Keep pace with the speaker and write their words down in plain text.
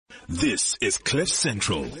This is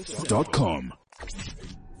CliffCentral.com.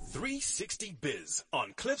 360biz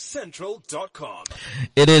on CliffCentral.com.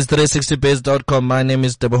 It is 360biz.com. My name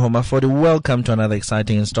is Debo Homafodi. Welcome to another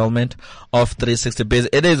exciting installment of 360biz.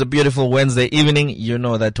 It is a beautiful Wednesday evening. You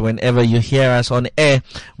know that whenever you hear us on air,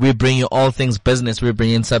 we bring you all things business. We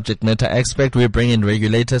bring in subject matter experts. We bring in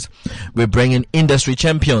regulators. We bring in industry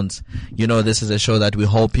champions. You know, this is a show that we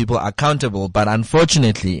hold people accountable, but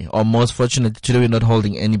unfortunately, or most fortunately, today we're not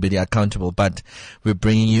holding anybody accountable, but we're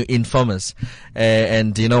bringing you informers.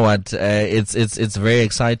 And you know what? It's very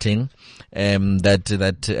exciting,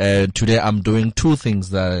 that today I'm doing two things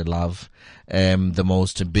that I love, the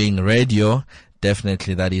most, being radio.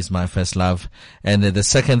 Definitely that is my first love. And the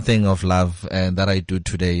second thing of love that I do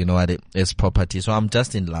today, you know what, is property. So I'm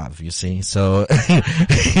just in love, you see. So,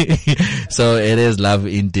 so it is love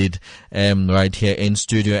indeed, right here in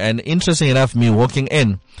studio. And interesting enough, me walking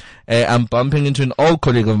in, I'm bumping into an old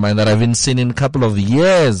colleague of mine that I haven't seen in a couple of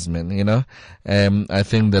years, man, you know. I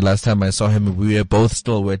think the last time I saw him, we were both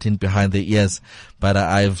still waiting behind the ears. But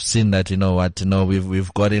I've seen that, you know what, you know,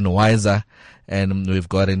 we've gotten wiser and we've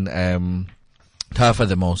gotten, tougher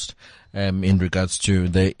the most, in regards to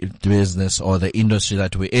the business or the industry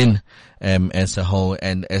that we're in, as a whole.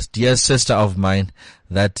 And as dear sister of mine,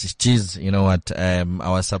 that, geez, you know what, I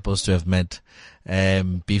was supposed to have met,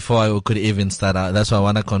 before I could even start out. That's why I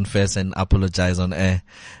want to confess and apologize on air.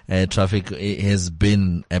 Traffic has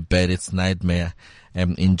been a bad, it's nightmare,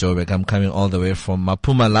 in Joburg. I'm coming all the way from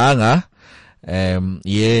Mpumalanga.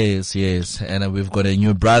 Yes. And we've got a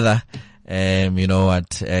new brother, you know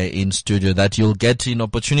what, in studio that you'll get an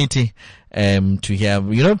opportunity, to hear.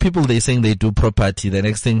 You know, people, they saying they do property. The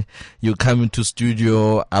next thing you come into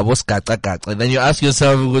studio, I was gata. Then you ask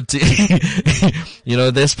yourself, you know,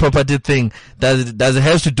 this property thing, does it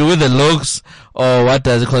have to do with the looks or what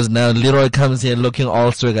does it? Because now Leroy comes here looking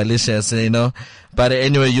all swagalicious, you know. But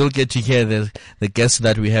anyway, you'll get to hear the guests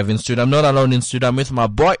that we have in studio. I'm not alone in studio. I'm with my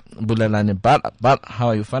boy, Bulelani Bal. How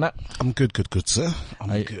are you, Fana? I'm good, sir.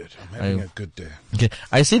 I'm good. I'm having a good day. Okay.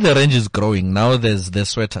 I see the range is growing. Now there's the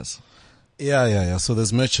sweaters. Yeah. So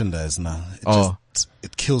there's merchandise now.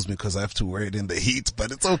 It kills me because I have to wear it in the heat,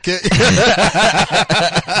 but it's okay.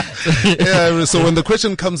 Yeah. So when the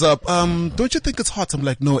question comes up, don't you think it's hot? I'm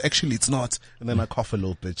like, no, actually it's not. And then I cough a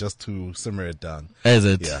little bit just to simmer it down. Is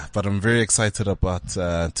it? Yeah. But I'm very excited about,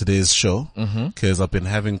 today's show. Cause I've been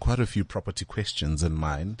having quite a few property questions in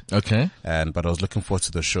mind. Okay. But I was looking forward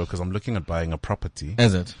to the show cause I'm looking at buying a property.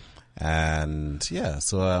 Is it? And yeah,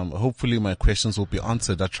 so hopefully my questions will be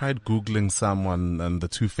answered. I tried Googling someone and the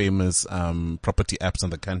two famous property apps in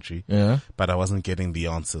the country, but I wasn't getting the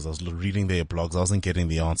answers. I was reading their blogs. I wasn't getting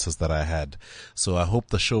the answers that I had. So I hope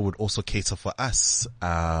the show would also cater for us,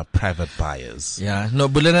 private buyers. Yeah, no,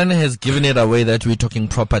 Bulelani has given it away that we're talking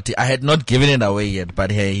property. I had not given it away yet,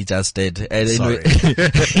 but here he just did. Sorry.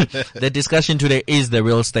 The discussion today is the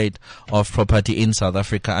real state of property in South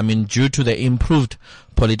Africa. I mean, due to the improved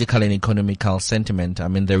political and economical sentiment, I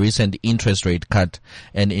mean, the recent interest rate cut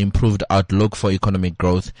and improved outlook for economic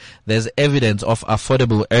growth, there's evidence of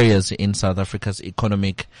affordable areas in South Africa's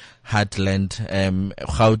economic heartland,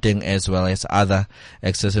 Gauteng, as well as other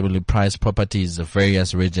accessibly priced properties of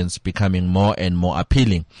various regions becoming more and more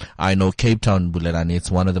appealing. I know Cape Town, Bulelani,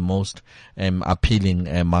 it's one of the most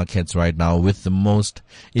appealing markets right now, with the most,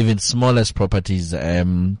 even smallest properties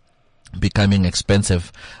becoming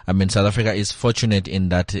expensive. I mean, South Africa is fortunate in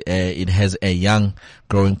that it has a young,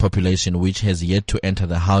 growing population which has yet to enter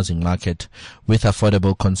the housing market, with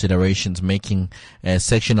affordable considerations making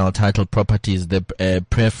sectional title properties the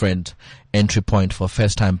preferred entry point for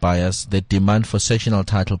first-time buyers. The demand for sectional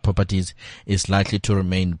title properties is likely to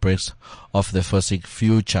remain brisk of the foreseeable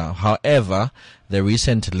future. However, the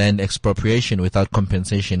recent land expropriation without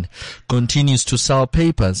compensation continues to sell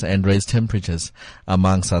papers and raise temperatures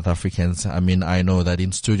among South Africans. I mean, I know that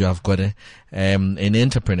in studio I've got an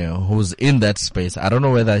entrepreneur who's in that space. I don't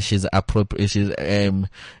know whether she's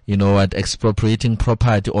you know what, expropriating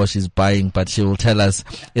property or she's buying, but she will tell us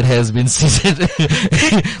it has been cited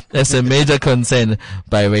as a major concern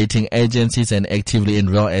by rating agencies and actively in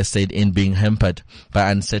real estate in being hampered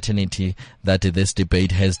by uncertainty that this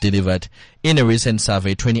debate has delivered. In a recent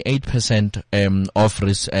survey, 28% of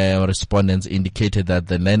respondents indicated that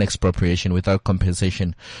the land expropriation without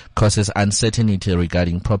compensation causes uncertainty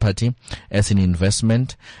regarding property as an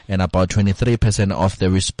investment, and about 23% of the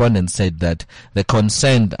respondents said that the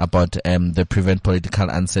concern about the prevent political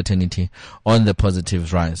uncertainty on the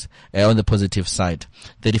positive rise. On the positive side,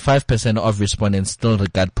 35% of respondents still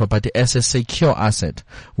regard property as a secure asset,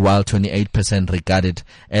 while 28% regard it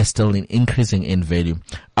as still increasing in value.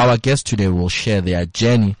 Our guest today will share their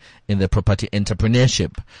journey in the property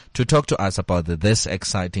entrepreneurship. To talk to us about this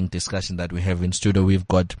exciting discussion that we have in studio, we've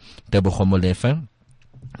got Tebogo Molefe.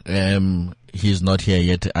 He's not here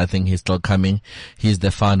yet. I think he's still coming. He's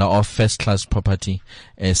the founder of First Class Property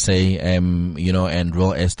SA, and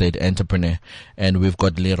real estate entrepreneur. And we've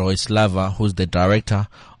got Leroy Slava, who's the director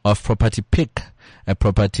of Property Pick, a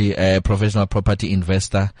professional property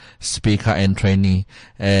investor, speaker and trainee.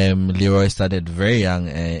 Leroy started very young,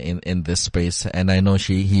 in this space. And I know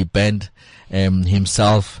he burned,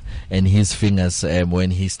 himself and his fingers,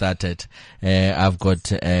 when he started. I've got,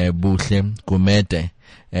 Buhle Gumede,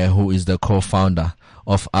 who is the co-founder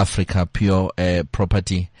of Africa Pure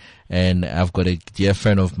Property, and I've got a dear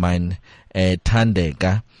friend of mine,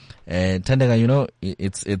 Thandeka. Thandeka,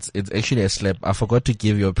 it's actually a slap. I forgot to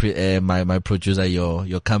give your my producer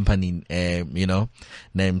your company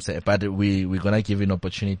names, but we're gonna give you an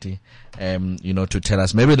opportunity to tell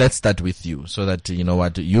us. Maybe let's start with you, so that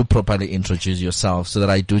you properly introduce yourself, so that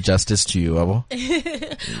I do justice to you, Abo.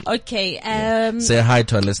 Okay. Say hi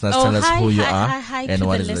to our listeners. Tell us who you are hi and to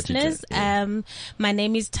what the is listeners. that you do. My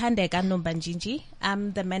name is Thandeka Nombanjinji.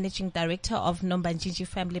 I'm the managing director of Nombanjinji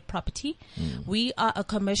Family Property. We are a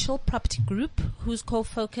commercial property group whose core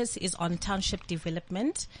focus is on township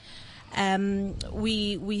development.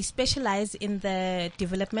 We specialize in the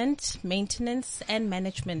development, maintenance and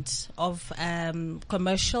management of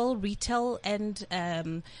commercial, retail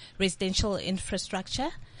and residential infrastructure.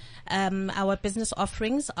 Our business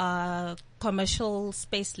offerings are commercial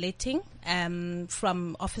space letting,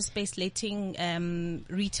 from office space letting,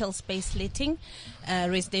 retail space letting,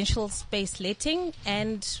 residential space letting,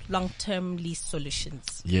 and long-term lease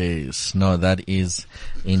solutions. Yes, no, that is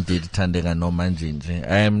indeed Thandeka Nombanjinji.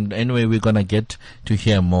 Anyway, we're gonna get to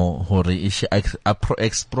hear more. Hori, is she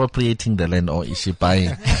expropriating the land, or is she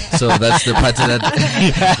buying? So that's the part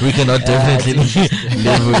that we cannot definitely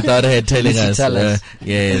live without her telling us.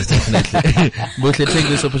 Yes, definitely. Buhle, take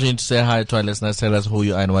this opportunity to say hi to our listeners. Tell us who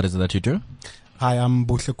you are and what is it that you do. Hi, I'm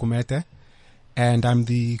Buhle Gumede, and I'm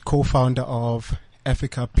the co-founder of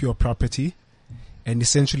Africa Pure Property. And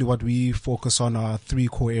essentially what we focus on are three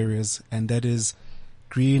core areas, and that is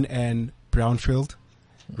green and brownfield,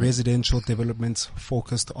 residential developments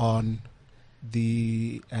focused on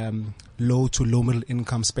the low to low middle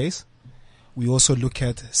income space. We also look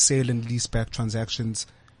at sale and leaseback transactions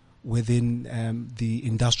within the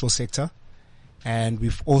industrial sector. And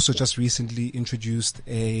we've also just recently introduced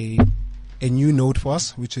a new node for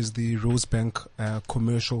us, which is the Rosebank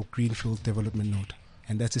commercial greenfield development node.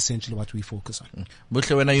 And that's essentially what we focus on.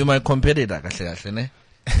 Buhle, when are you my competitor?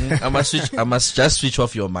 I must just switch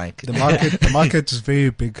off your mic. The market is very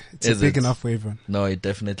big. It's big enough for everyone. No, it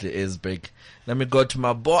definitely is big. Let me go to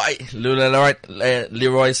my boy,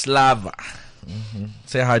 Leroy Slava.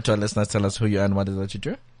 Say hi to our listeners. Tell us who you are and what is that you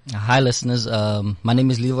do. Hi listeners, my name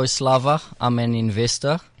is Leroy Slava. I'm an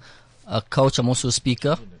investor, a coach. I'm also a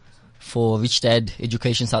speaker for Rich Dad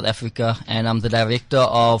Education South Africa, and I'm the director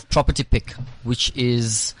of Property Pick, which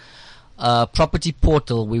is a property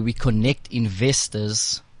portal where we connect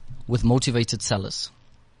investors with motivated sellers.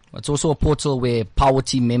 It's also a portal where Power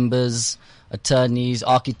Team members, attorneys,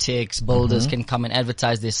 architects, builders can come and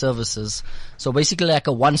advertise their services. So basically like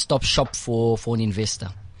a one-stop shop for an investor.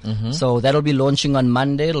 So that'll be launching on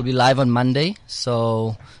Monday. It'll be live on Monday.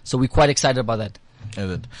 So we're quite excited about that.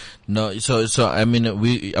 No, so I mean,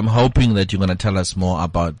 I'm hoping that you're gonna tell us more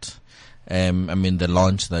about, the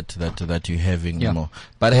launch that you're having more.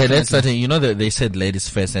 But hey, let's start. They said ladies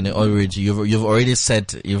first, and you've already set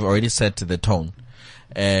the tone.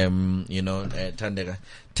 Thandeka,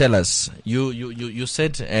 tell us. You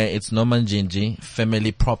said it's Nombanjinji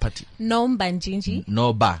Family Property. Nombanjinji.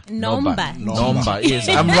 Nomba. Yes,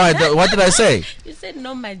 I'm right. What did I say? You said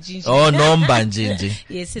Nombanjinji. Oh, Nombanjinji.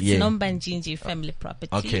 Yes, it's Nombanjinji Family Property.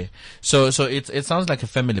 Okay, so it sounds like a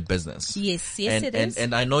family business. Yes, it is.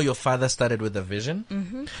 And I know your father started with a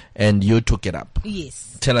vision, and you took it up.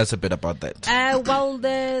 Yes. Tell us a bit about that. Well,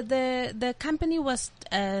 the company was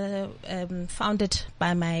founded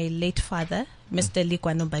by my late father, Mr.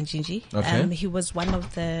 Likwa Nombanjinji. Okay. He was one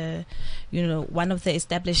of the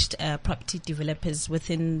established property developers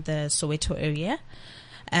within the Soweto area.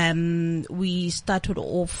 We started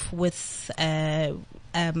off with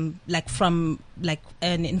from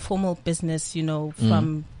an informal business,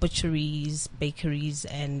 from butcheries, bakeries,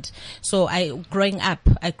 and so I grew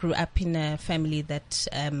up in a family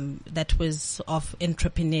that was of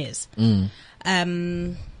entrepreneurs.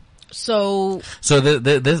 So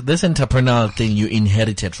this entrepreneurial thing you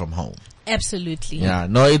inherited from home. Absolutely. Yeah,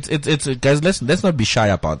 no, it's guys. Let's not be shy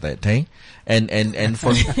about that, hey. And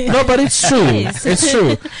for no, but it's true. Yes. It's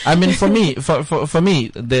true. I mean, for me,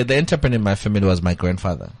 the entrepreneur in my family was my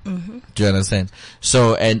grandfather. Mm-hmm. Do you understand?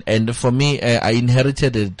 So, and for me, I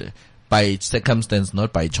inherited it by circumstance,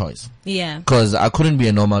 not by choice. Yeah. Because I couldn't be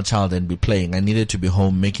a normal child and be playing. I needed to be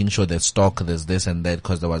home, making sure there's stock, there's this and that,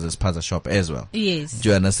 because there was a spaza shop as well. Yes. Do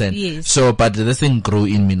you understand? Yes. So, but this thing grew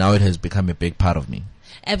in me. Now it has become a big part of me.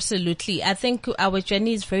 Absolutely. I think our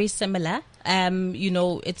journey is very similar.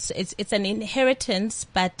 It's an inheritance,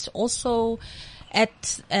 but also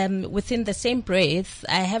within the same breath,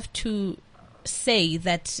 I have to say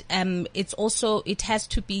that it has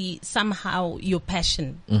to be somehow your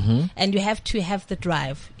passion, and you have to have the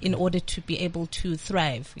drive in order to be able to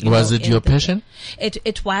thrive. Was it your passion? It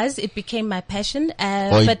became my passion.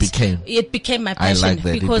 It became my passion. I like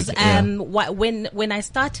that. Because when I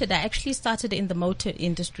started, I actually started in the motor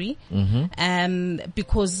industry,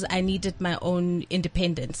 because I needed my own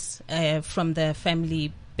independence from the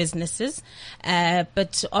family businesses,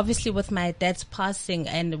 but obviously with my dad's passing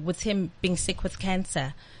and with him being sick with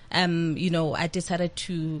cancer, I decided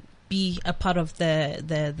to be a part of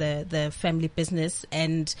the family business,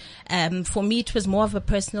 and for me it was more of a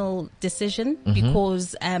personal decision,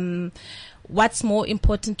 because what's more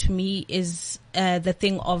important to me is the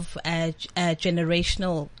thing of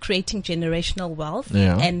creating generational wealth,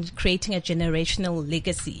 and creating a generational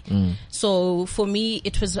legacy. So for me,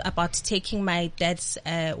 it was about taking my dad's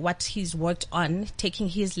what he's worked on, taking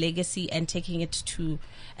his legacy and taking it to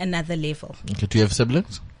another level. Okay. Do you have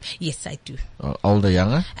siblings? Yes, I do. Older,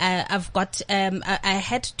 younger? I've got. I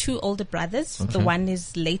had 2 older brothers. Okay. The one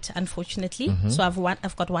is late, unfortunately. So I've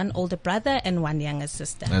got one older brother and one younger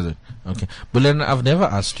sister. Is it? Okay. But then I've never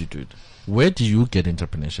asked you, dude. Where do you get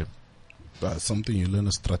entrepreneurship? Something you learn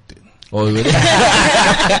a strat in. Oh, really?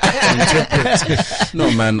 No,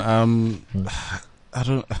 man.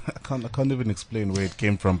 I can't even explain where it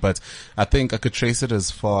came from, but I think I could trace it as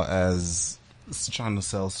far as trying to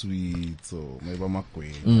sell sweets or maybe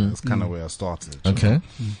makwe. That's kind of where I started. Okay.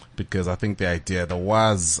 Because I think the idea, I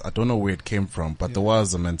don't know where it came from, but there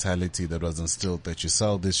was a mentality that was instilled that you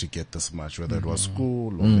sell this, you get this much, whether it was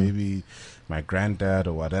school or maybe my granddad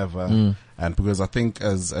or whatever. And because I think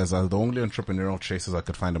as the only entrepreneurial traces I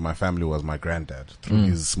could find in my family was my granddad through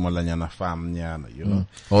his Molanyana farm, you know.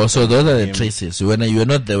 Oh, so those are the traces. You were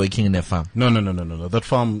not there working in a farm. No. That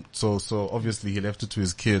farm, so obviously he left it to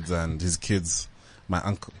his kids, and his kids, my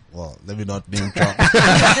uncle, well, let me not name drop.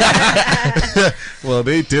 Well,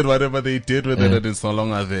 they did whatever they did with it, and it's no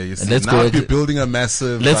longer there. You see, let's now you're building a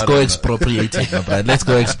massive. Let's go expropriate it, my brother. Let's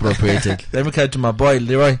go expropriate it. Let me come to my boy,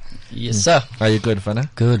 Leroy. Yes, sir. Are you good, Fana?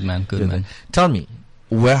 Good, man. Good, man. Tell me,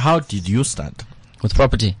 how did you start? With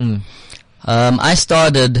property? I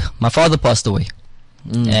started, my father passed away,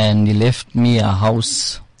 and he left me a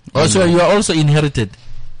house. Also, you are also inherited.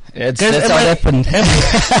 That's how it happened. Are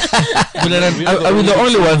we the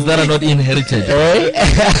only ones that are not inherited?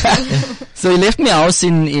 So he left me a house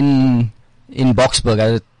in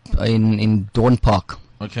Boksburg, in Dawn Park.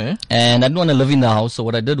 Okay. And I didn't want to live in the house, so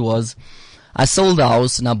what I did was I sold the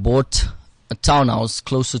house and I bought a townhouse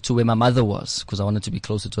closer to where my mother was, because I wanted to be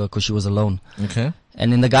closer to her because she was alone. Okay.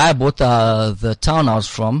 And then the guy I bought the townhouse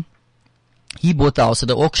from, he bought the house at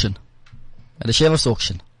the auction, at the Sheriff's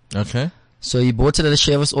auction. Okay. So he bought it at the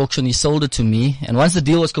Sheriff's auction, he sold it to me, and once the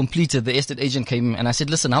deal was completed, the estate agent came and I said,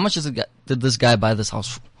 listen, how much did this guy buy this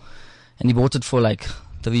house for? And he bought it for like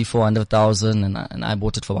 300,000-400,000, and I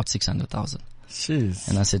bought it for about 600,000. Jeez.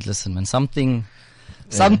 And I said, listen, man, something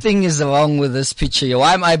is wrong with this picture here.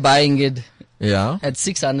 Why am I buying it at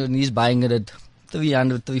 600 and he's buying it at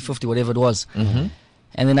 300, 350, whatever it was? And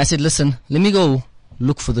then I said, listen, let me go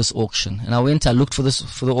look for this auction. And I looked for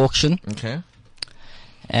the auction. Okay.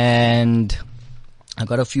 And I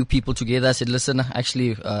got a few people together. I said, listen,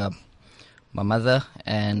 actually, my mother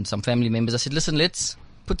and some family members, I said, listen, let's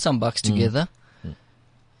put some bucks together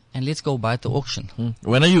and let's go buy at the auction.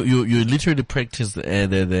 When you literally practice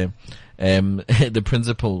the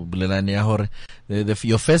principle,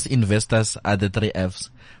 your first investors are the 3 Fs.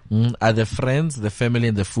 Are the friends, the family,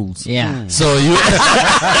 and the fools. Yeah. So you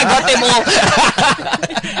I got them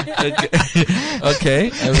all. Okay.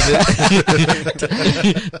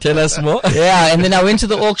 Tell us more. Yeah, and then I went to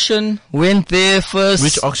the auction, went there first.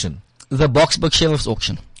 Which auction? The Boksburg Sheriff's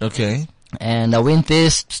auction. Okay. And I went there,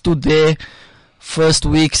 stood there. First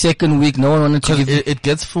week, second week, no one wanted to give it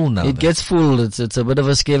gets full now. It gets full. It's a bit of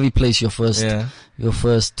a scary place your first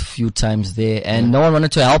few times there. And no one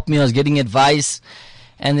wanted to help me. I was getting advice.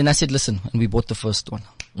 And then I said, listen, and we bought the first one.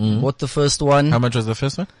 Bought the first one. How much was the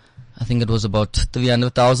first one? I think it was about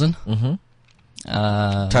 300,000.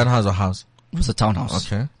 Townhouse or house? It was a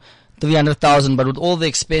townhouse. Okay. 300,000, but with all the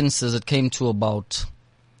expenses, it came to about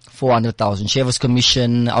 400,000. Shareholders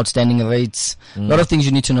commission, outstanding rates, a lot of things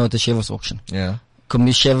you need to know at the shareholders auction. Yeah.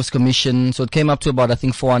 Shareholders commission, so it came up to about, I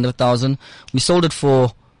think, 400,000. We sold it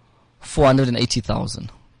for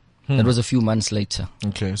 480,000. That was a few months later.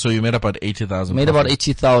 Okay, so you made about 80,000. Made about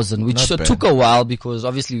 80,000, which Not bad. took a while because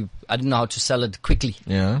obviously I didn't know how to sell it quickly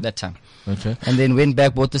that time. Okay. And then went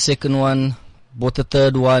back, bought the second one, bought the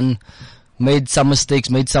third one, made some mistakes,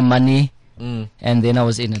 made some money, and then I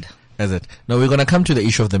was in it. Is it? No, we're gonna come to the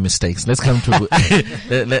issue of the mistakes. Let's come to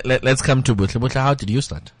let's come to Butle. Butle, how did you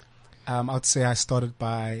start? I'd say I started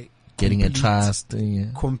by Getting a trust.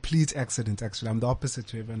 complete accident. Actually, I'm the opposite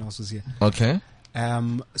to everyone else who's here. Okay.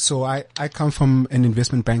 So I come from an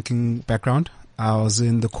investment banking background. I was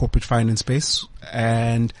in the corporate finance space,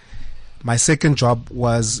 and my second job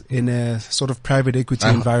was in a sort of private equity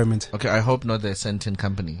environment. Okay, I hope not the Sentin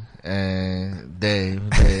company. They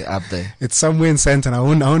up there. It's somewhere in Sentin. I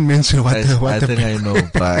won't mention what I the think I know,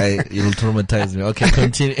 but it'll traumatize me. Okay,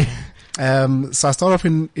 continue. So I started off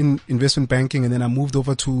in investment banking, and then I moved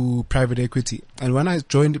over to private equity. And when I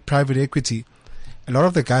joined private equity, a lot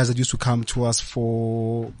of the guys that used to come to us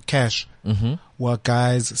for cash were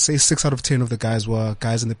guys, say 6 out of 10 of the guys were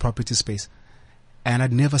guys in the property space. And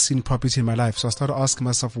I'd never seen property in my life. So I started asking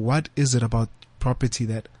myself, what is it about property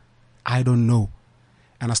that I don't know?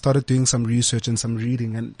 And I started doing some research and some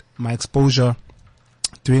reading, and my exposure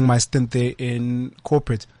during my stint there in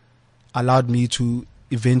corporate allowed me to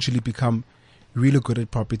eventually become really good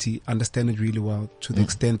at property, understand it really well to the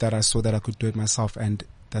extent that I saw that I could do it myself. And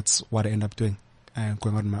that's what I ended up doing.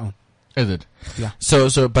 Going on my own. Is it? Yeah.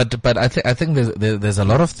 But I think there's a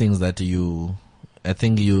lot of things that you're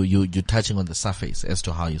touching on the surface as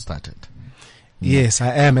to how you started. Yes,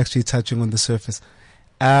 I am actually touching on the surface.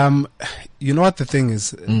 You know what the thing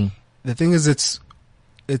is? The thing is, it's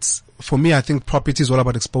for me, I think property is all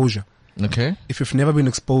about exposure. Okay. If you've never been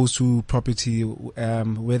exposed to property,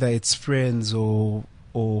 whether it's friends or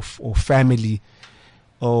family,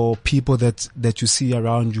 or people that you see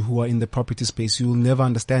around you who are in the property space, you will never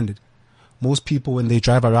understand it. Most people, when they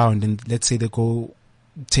drive around, and let's say they go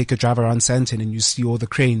take a drive around Sandton and you see all the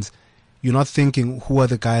cranes, you're not thinking, who are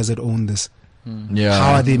the guys that own this? Yeah.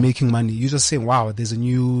 How are they making money? You're just saying, wow, there's a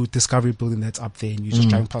new Discovery building that's up there, and you're just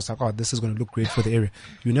driving past like, oh, this is going to look great for the area.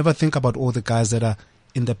 You never think about all the guys that are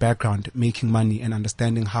in the background making money and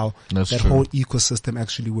understanding how whole ecosystem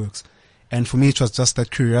actually works. And for me, it was just that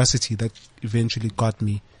curiosity that eventually got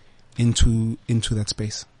me into that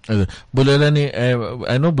space. Bulelani,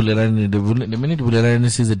 I know Bulelani, the minute Bulelani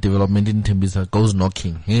sees a development in Tembisa, goes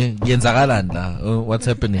knocking. What's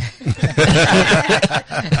happening?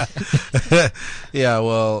 Yeah,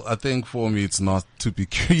 well, I think for me, it's not to be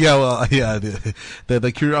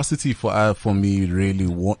the curiosity for me really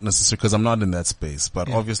won't necessarily, because I'm not in that space, but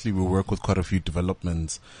obviously we work with quite a few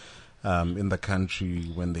developments in the country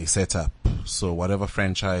when they set up. So whatever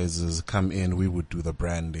franchises come in, we would do the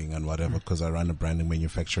branding and whatever, because I run a branding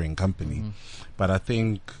manufacturing company. But I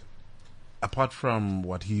think apart from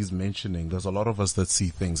what he's mentioning, there's a lot of us that see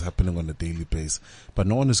things happening on a daily basis, but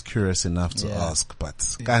no one is curious enough to ask, but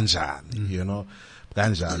ganjan, you know,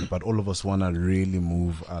 ganjan, but all of us want to really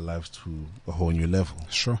move our lives to a whole new level.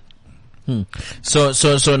 Sure. So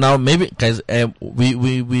now maybe guys,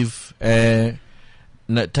 we've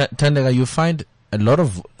Tandega, you find a lot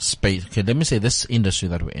of space. Okay, let me say this industry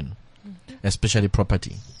that we're in, especially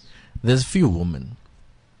property. There's few women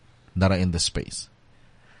that are in the space.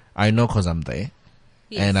 I know because I'm there,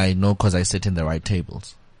 and I know because I sit in the right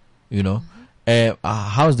tables. You know,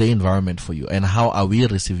 how's the environment for you, and how are we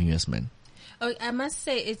receiving you as men? Oh, I must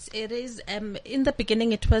say it is, in the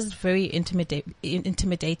beginning it was very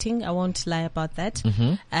intimidating. I won't lie about that.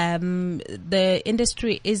 The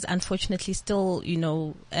industry is unfortunately still,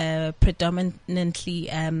 predominantly,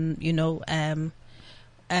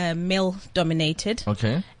 male dominated.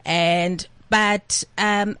 Okay. But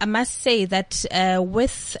I must say that,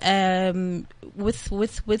 with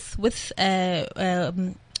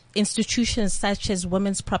institutions such as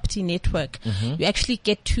Women's Property Network, you actually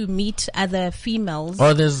get to meet other females.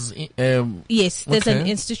 Oh, there's yes, there's an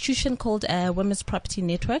institution called Women's Property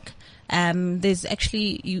Network. There's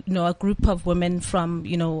actually a group of women from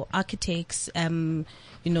architects,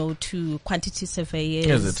 to quantity surveyors.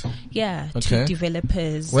 Is it? Yeah, okay. To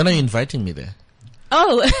developers. When are you inviting me there?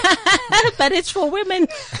 Oh, but it's for women.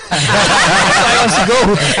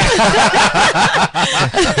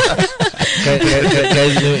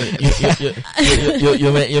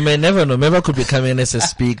 you may never know. Maybe I could be coming as a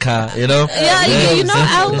speaker, you know.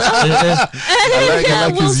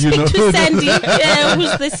 We'll speak to Sandy,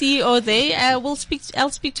 who's the CEO there. I'll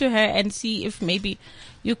speak to her and see if maybe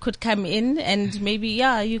you could come in and maybe,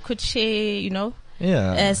 you could share,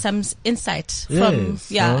 some insight from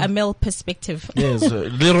a male perspective. Yes,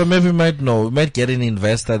 Leroy maybe might know. We might get an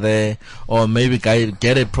investor there, or maybe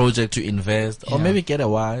get a project to invest, or maybe get a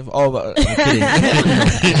wife. Oh, I'm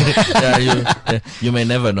kidding. You may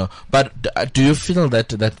never know. But do you feel that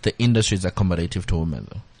the industry is accommodative to women,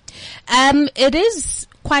 though? It is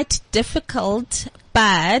quite difficult,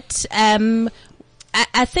 but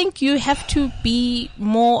I think you have to be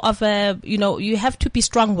more of you have to be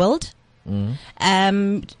strong-willed.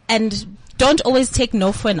 And don't always take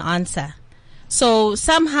no for an answer. So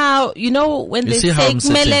somehow, when they say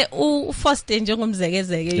kumele ufoste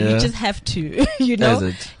njengomzekezeke, you just have to,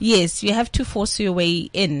 Yes, you have to force your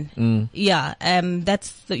way in. Yeah,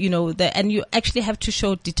 that's and you actually have to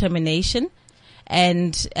show determination,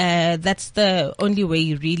 and that's the only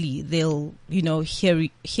way really they'll hear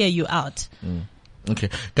you out. Okay,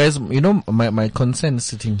 guys, my concern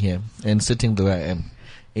sitting here and sitting the way I am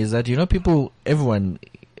is that everyone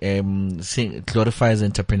glorifies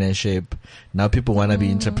entrepreneurship. Now people want to be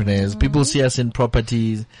entrepreneurs. People see us in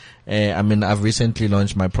properties. I've recently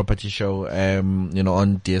launched my property show on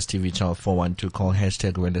DSTV channel 412 called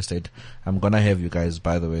 #Real Estate. I'm gonna have you guys,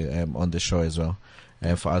 by the way, on the show as well,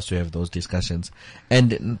 for us to have those discussions.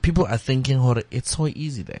 And people are thinking, it's so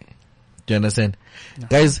easy there. Do you understand? No.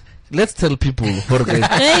 Guys, let's tell people, you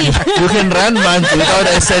can run months without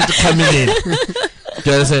a cent coming in. Do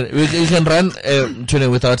you understand? You can run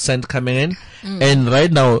without cent coming in, and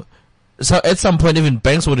right now, so at some point, even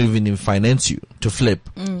banks would even finance you to flip.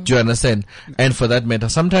 Do you understand? And for that matter,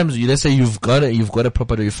 sometimes let's say you've got a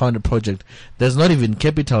property, you found a project. There's not even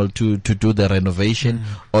capital to do the renovation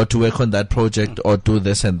or to work on that project or do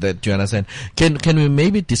this and that. Do you understand? Can we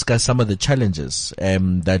maybe discuss some of the challenges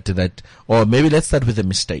that or maybe let's start with the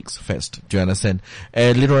mistakes first. Do you understand?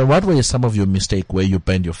 Leroy, what were some of your mistakes where you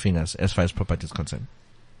burned your fingers as far as property is concerned?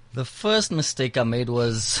 The first mistake I made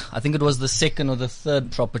was, I think it was the second or the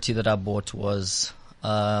third property that I bought was,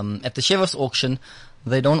 at the Sheriff's auction,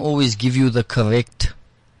 they don't always give you the correct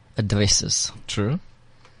addresses. True.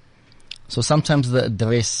 So sometimes the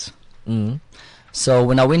address. So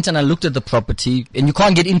when I went and I looked at the property, and you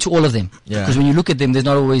can't get into all of them. Yeah. Because when you look at them, there's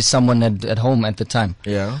not always someone at home at the time.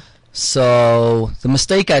 Yeah. So the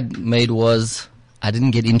mistake I made was, I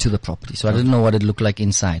didn't get into the property, so I didn't know what it looked like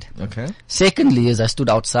inside. Okay. Secondly, is I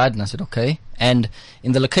stood outside and I said, okay. And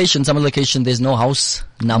in the location, some of the location, there's no house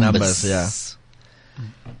numbers. Yeah.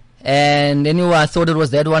 And anyway, I thought it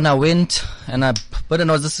was that one. I went and I bid,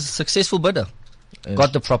 and I was a successful bidder.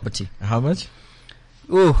 Got the property. How much?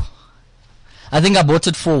 Ooh. I think I bought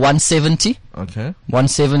it for 170. Okay.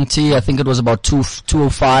 170. I think it was about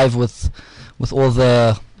 205 with all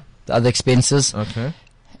the other expenses. Okay.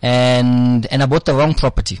 And I bought the wrong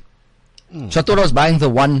property. So I thought I was buying the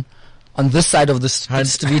one on this side of the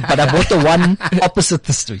street, but I bought the one opposite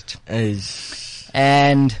the street.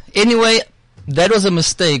 And anyway, that was a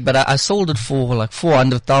mistake, but I sold it for like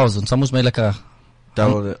 400,000. So I almost made like a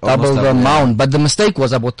double the amount. But the mistake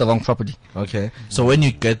was I bought the wrong property. Okay. So when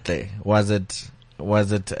you get there, was it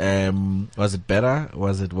better?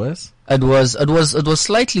 Was it worse? It was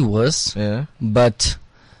slightly worse. Yeah. But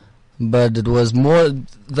it was more,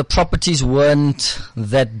 the properties weren't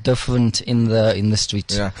that different in the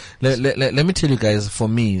street. Yeah. Let me tell you guys, for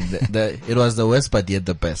me, it was the worst, but yet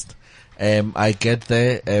the best. I get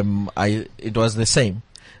there, it was the same.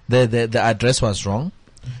 The address was wrong.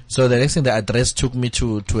 So the next thing, the address took me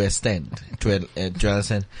to a stand, do you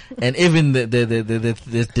understand? And even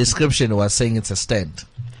the description was saying it's a stand.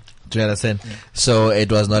 Do you understand? Yeah. So it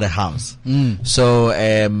was not a house. So,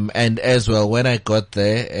 and as well, when I got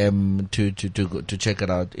there, to check it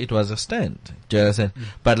out, it was a stand. Do you understand?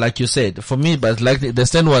 But like you said, for me, but like the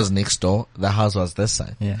stand was next door, the house was this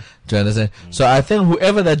side. Yeah. Do you understand? So I think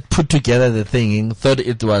whoever that put together the thing thought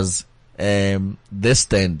it was, this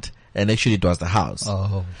stand, and actually it was the house.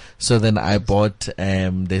 Oh. So then I bought,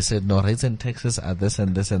 they said, no, rates and taxes are this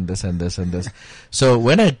and this and this and this and this. So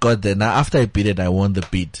when I got there, now after I bid it, I won the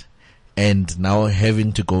bid. And now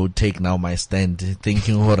having to go take now my stand,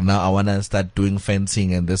 thinking, oh, now I want to start doing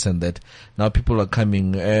fencing and this and that. Now people are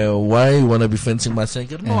coming, why you want to be fencing my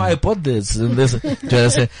stand? No, I bought this and this. Do you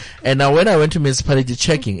understand? And now when I went to municipality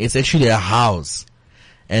checking, it's actually a house.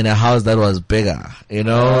 and a house that was bigger, you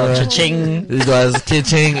know. Cha-ching. It was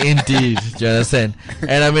cha-ching indeed. Do you understand?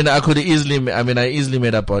 And I mean, I easily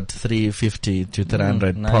made about 350 to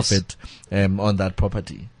 300 nice. profit, on that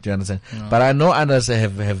property. Do you understand? No. But I know others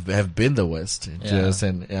have been the worst. Do you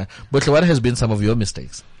understand? Yeah. But what has been some of your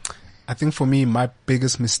mistakes? I think for me, my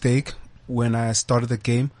biggest mistake when I started the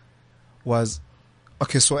game was,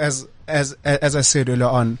 okay, so as I said earlier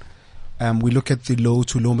on, we look at the low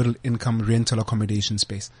to low middle income rental accommodation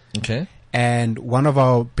space. Okay. And one of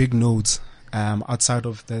our big nodes, outside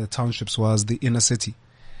of the townships was the inner city.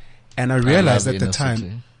 And I realized at the time,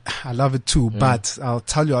 city. I love it too, but I'll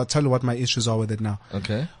tell you what my issues are with it now.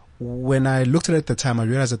 Okay. When I looked at it at the time, I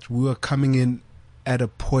realized that we were coming in at a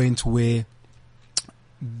point where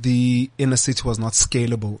the inner city was not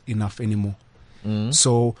scalable enough anymore.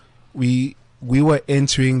 So we were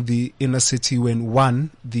entering the inner city when,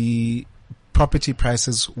 one, the property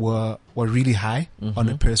prices were really high on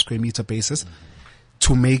a per square meter basis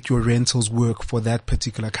to make your rentals work for that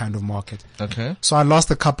particular kind of market. Okay. So I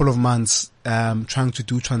lost a couple of months trying to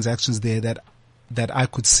do transactions there that I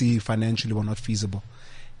could see financially were not feasible.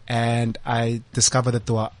 And I discovered that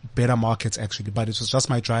there were better markets actually, but it was just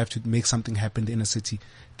my drive to make something happen in the inner city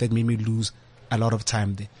that made me lose a lot of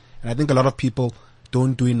time there. And I think a lot of people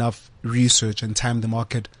don't do enough research and time the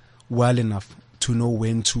market well enough to know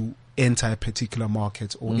when to enter a particular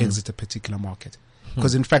market or exit a particular market.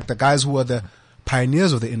 Because in fact, the guys who were the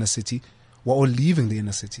pioneers of the inner city were all leaving the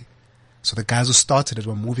inner city. So the guys who started it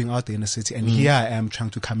were moving out the inner city, and here I am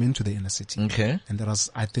trying to come into the inner city. Okay. And that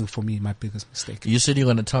was, I think, for me, my biggest mistake. You said you're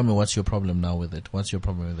going to tell me what's your problem now with it. What's your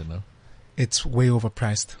problem with it now? It's way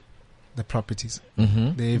overpriced, the properties.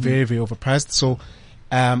 They're very, very overpriced. So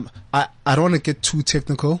I don't want to get too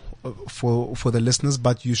technical for the listeners,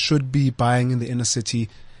 but you should be buying in the inner city.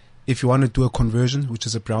 If you want to do a conversion, which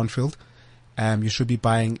is a brownfield, you should be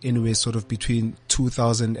buying anywhere sort of between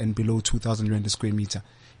 2,000 and below 2,000 rand a square meter.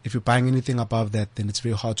 If you're buying anything above that, then it's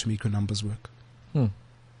very hard to make your numbers work.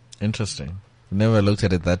 Interesting. Never looked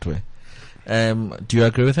at it that way. Do you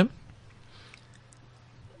agree with him?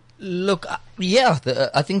 Look,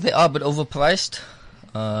 I think they are a bit overpriced.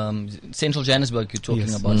 Central Johannesburg, you're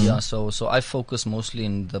talking about, yeah. So I focus mostly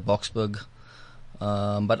in the Boksburg.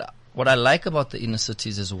 But what I like about the inner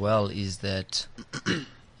cities as well is that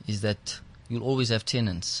you'll always have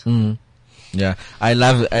tenants. Yeah, I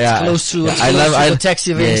love. It's close to the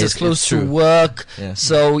taxi ranks. It's close to work. Yeah.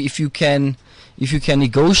 So if you can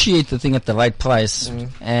negotiate the thing at the right price,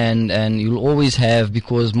 and you'll always have,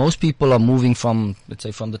 because most people are moving from, let's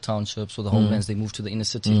say, from the townships or the homelands, they move to the inner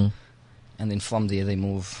city, and then from there they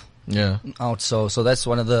move out. So that's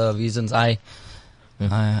one of the reasons I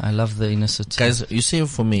love the inner city. Guys, you see,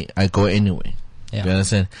 for me, I go anyway. Yeah. You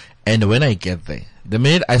understand? And when I get there, the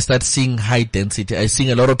minute I start seeing high density, I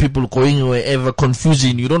see a lot of people going wherever,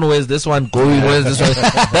 confusing. You don't know where's this one going, where's this one.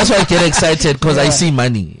 That's why I get excited, because I see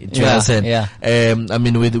money. Do you understand? Yeah. I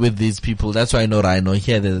mean, with these people, that's why I know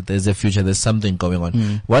here there's a future, there's something going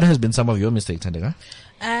on. What has been some of your mistakes, Thandeka?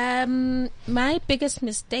 My biggest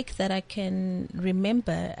mistake that I can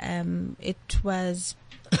remember, it was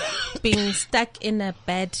being stuck in a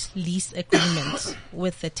bad lease agreement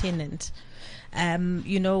with the tenant. At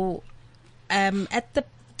the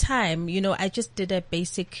time, I just did a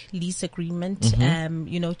basic lease agreement,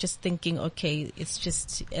 just thinking, okay, it's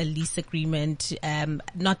just a lease agreement,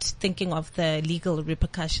 not thinking of the legal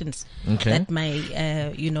repercussions that may,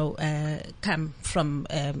 come from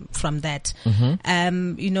that.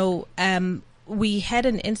 We had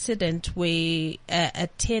an incident where a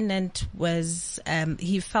tenant was,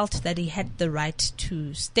 he felt that he had the right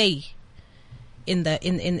to stay in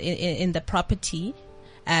the property,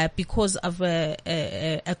 because of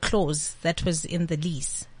a clause that was in the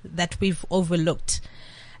lease that we've overlooked.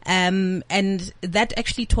 And that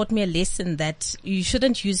actually taught me a lesson that you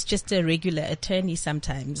shouldn't use just a regular attorney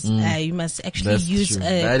sometimes. You must actually use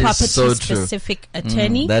a property specific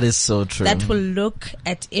attorney. That is so true. That will look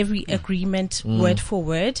at every agreement word for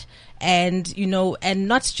word. And, and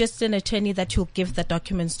not just an attorney that you'll give the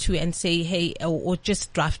documents to and say, hey, or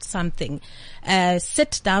just draft something.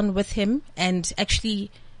 Sit down with him and actually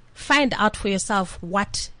find out for yourself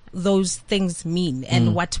what those things mean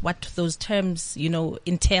and what those terms,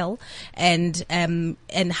 entail, and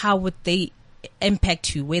how would they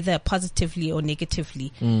impact you, whether positively or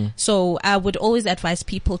negatively. So I would always advise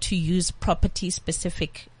people to use property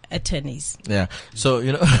specific attorneys. Yeah. So,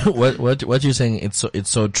 what you're saying, it's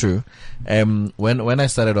so true. When I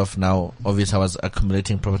started off now, obviously I was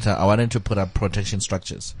accumulating property. I wanted to put up protection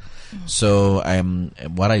structures. So,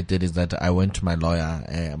 what I did is that I went to my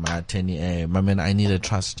lawyer, my attorney, my man, I need a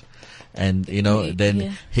trust. And,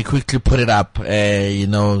 then he quickly put it up,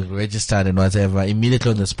 registered and whatever.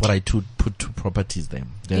 Immediately on the spot, I put 2 properties there.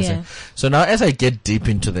 So now as I get deep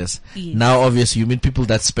into this, now obviously you meet people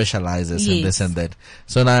that specializes in this and that.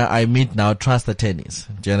 So now I meet now trust attorneys.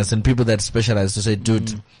 Do you understand? People that specialize to say,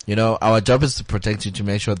 dude, our job is to protect you, to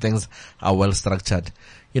make sure things are well structured.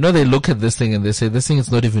 They look at this thing and they say, this thing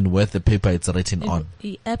is not even worth the paper it's written on.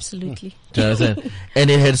 Absolutely. Do you understand? And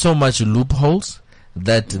it had so much loopholes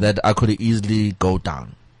that I could easily go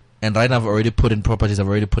down. And right now I've already put in properties, I've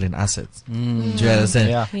already put in assets. Do you understand?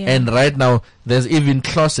 Yeah. And right now there's even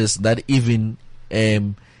clauses that even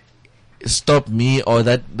stop me, or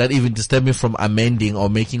that even disturb me from amending or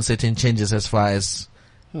making certain changes as far as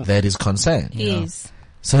that is concerned. Yes.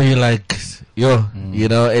 So you're like,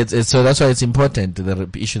 it's so that's why it's important, the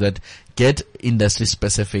issue that get industry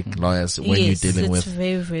specific lawyers when you're dealing with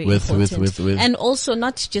very, very important. With and also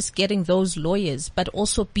not just getting those lawyers, but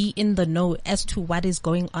also be in the know as to what is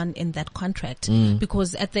going on in that contract.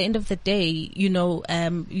 Because at the end of the day,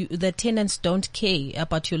 the tenants don't care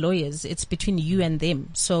about your lawyers. It's between you and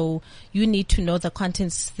them. So you need to know the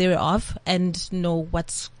contents thereof and know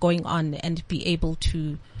what's going on and be able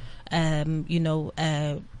to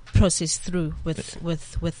process through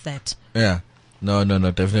with that. Yeah. No,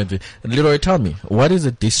 definitely. Leroy, tell me, what is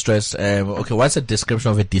a distressed, what's a description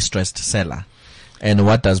of a distressed seller? And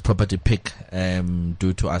what does Property Pick,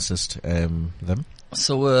 do to assist, them?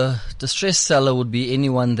 So a distressed seller would be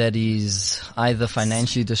anyone that is either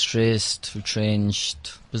financially distressed,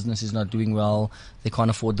 retrenched, business is not doing well, they can't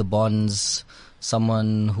afford the bonds,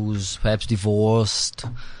 someone who's perhaps divorced,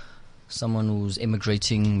 someone who's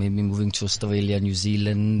emigrating, maybe moving to Australia, New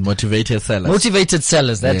Zealand. Motivated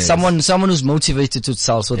sellers. That's someone who's motivated to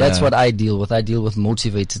sell. So that's what I deal with. I deal with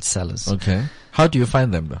motivated sellers. Okay. How do you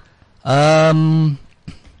find them though?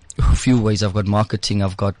 A few ways. I've got marketing.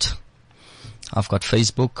 I've got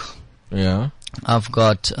Facebook. Yeah. I've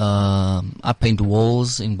got, I paint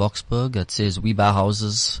walls in Boksburg that says we buy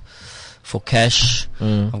houses for cash.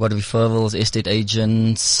 I've got referrals, estate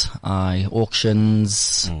agents,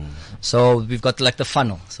 auctions. So we've got like the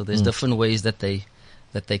funnel. So there's different ways that they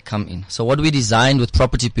come in. So what we designed with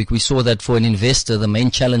Property Pick, we saw that for an investor, the main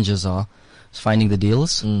challenges are finding the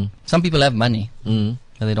deals. Some people have money, but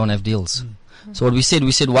they don't have deals. So what we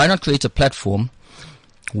said, why not create a platform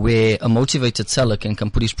where a motivated seller can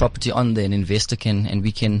put his property on there, an investor can, and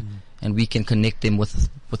we can connect them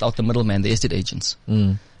without the middleman, the estate agents.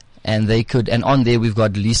 And they could, and on there we've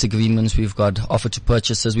got lease agreements, we've got offer to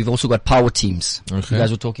purchases, we've also got power teams. Okay. You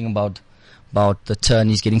guys were talking about the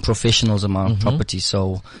attorneys getting professionals around property.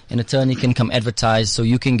 So an attorney can come advertise, so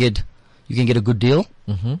you can get a good deal.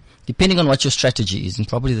 Depending on what your strategy is. In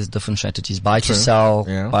property there's different strategies. Buy to sell,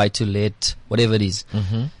 buy to let, whatever it is.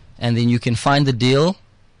 And then you can find the deal,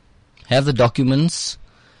 have the documents,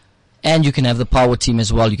 and you can have the power team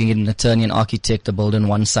as well. You can get an attorney, an architect, a builder in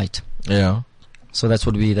one site. Yeah. So that's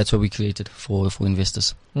what we created for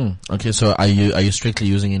investors. Okay, so are you strictly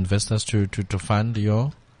using investors to fund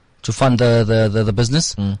the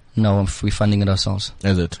business? No, we're funding it ourselves.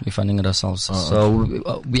 Is it? We're funding it ourselves.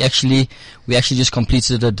 So we actually just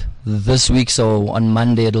completed it this week. So on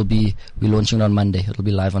Monday we're launching it on Monday. It'll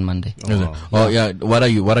be live on Monday. Is it? Oh yeah. What are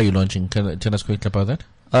you launching? Tell us quickly about that.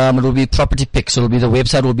 It will be Property Pick. So the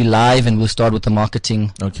website will be live, and we'll start with the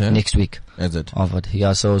marketing next week. Is it? Of it.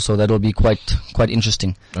 Yeah. So that will be quite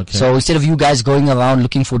interesting. Okay. So instead of you guys going around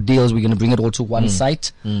looking for deals, we're going to bring it all to one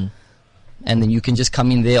site. And then you can just come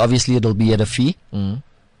in there. Obviously, it'll be at a fee to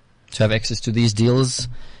have access to these deals,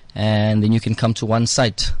 and then you can come to one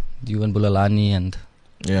site. You and Bulalani and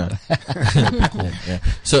cool. Yeah.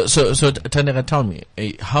 So Thandeka, tell me,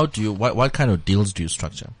 what kind of deals do you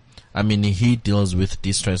structure? I mean, he deals with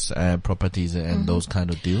distressed properties and those kind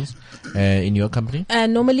of deals in your company?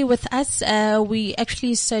 Normally with us, we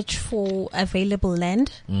actually search for available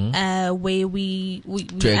land where we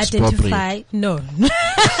identify. No.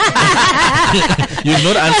 You've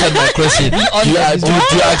not answered my question. Do you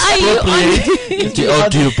expropriate or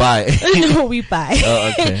do you buy? No, we buy.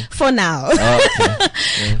 Oh, okay. For now. Oh,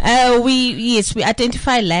 okay. We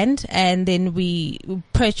identify land, and then we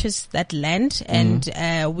purchase that land, and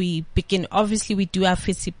we begin. Obviously, we do our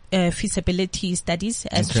feasibility studies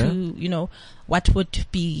as to what would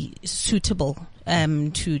be suitable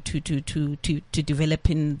to develop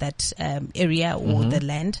in that area or the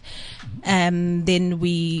land.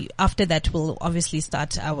 Then after that we'll obviously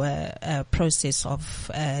start our process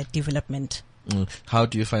of development. How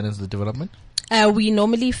do you finance the development? We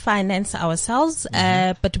normally finance ourselves,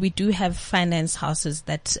 but we do have finance houses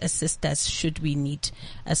that assist us should we need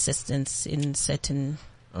assistance in certain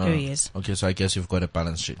areas. Okay, so I guess you've got a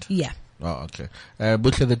balance sheet. Yeah. Oh, okay.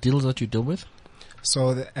 Butle, the deals that you deal with?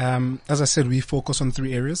 So, as I said, we focus on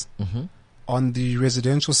 3 areas. Mm-hmm. On the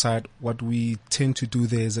residential side, what we tend to do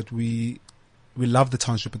there is that we love the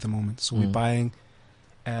township at the moment. So we're buying,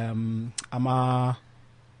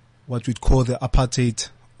 what we'd call the apartheid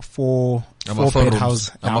four-bed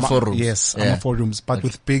house. Four rooms. Yes, Yeah. 4 rooms, but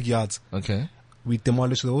with big yards. Okay. We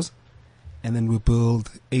demolish those, and then we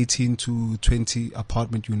build 18 to 20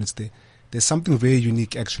 apartment units there. There's something very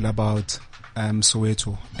unique actually about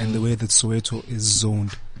Soweto and the way that Soweto is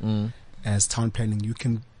zoned as town planning. You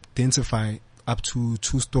can densify up to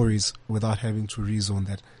 2 stories without having to rezone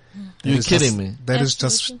that. You're kidding me. That's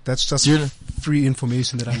just free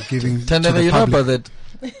information that I'm giving to Tendela, the you know public. about that?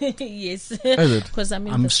 Yes. Is it? Because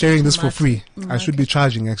I'm sharing this for free. I should be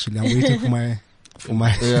charging actually. I'm waiting for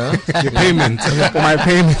my Yeah. your payment for my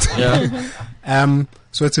payment. Yeah.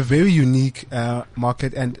 So it's a very unique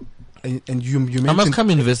market, and you mentioned. I must come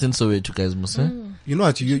invest in Soweto, guys, Musa. You know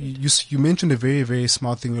what? You mentioned a very, very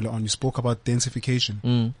smart thing earlier on. You spoke about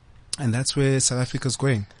densification. And that's where South Africa's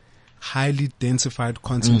going. Highly densified,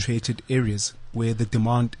 concentrated areas where the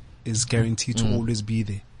demand is guaranteed to always be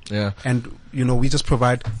there. Yeah. And, we just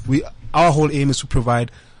provide, our whole aim is to provide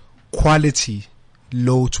quality,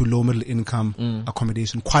 low to low middle income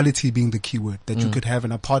accommodation. Quality being the key word. That you could have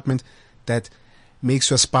an apartment that makes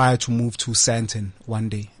you aspire to move to Sandton one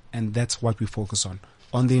day. And that's what we focus on.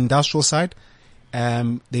 On the industrial side,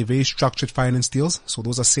 they're very structured finance deals. So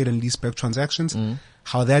those are sale and leaseback transactions.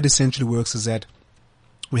 How that essentially works is that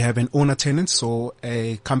we have an owner tenant, so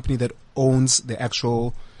a company that owns the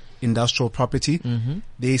actual industrial property.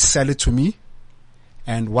 They sell it to me.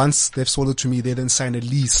 And once they've sold it to me, they then sign a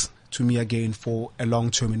lease to me again for a long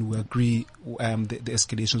term, and we agree the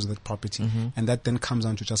escalations of that property. And that then comes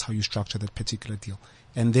down to just how you structure that particular deal.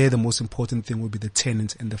 And there, the most important thing will be the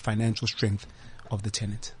tenant and the financial strength of the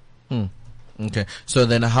tenant. Okay. So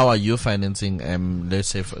then how are you financing, let's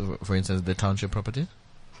say, for instance, the township property?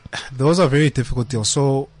 Those are very difficult deals.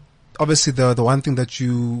 So obviously the one thing that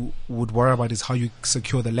you would worry about is how you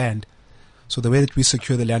secure the land. So the way that we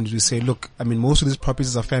secure the land is we say, look, most of these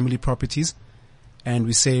properties are family properties. And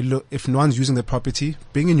we say, look, if no one's using the property,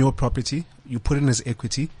 bring in your property, you put it in as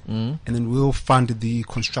equity, and then we'll fund the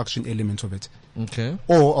construction element of it. Okay.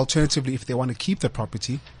 Or alternatively, if they want to keep the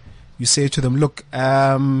property, you say to them, look,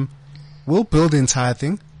 we'll build the entire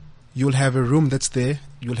thing. You'll have a room that's there.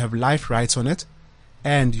 You'll have life rights on it.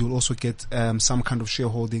 And you'll also get some kind of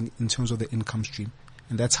shareholding in terms of the income stream.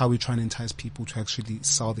 And that's how we try and entice people to actually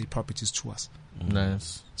sell their properties to us.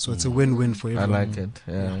 Nice. So it's a win-win for everyone. I like it.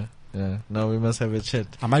 Yeah. Now we must have a chat.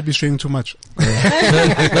 I might be sharing too much. No.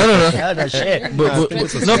 Guys,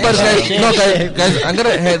 I'm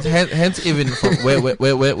gonna hence even from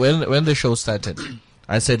when the show started,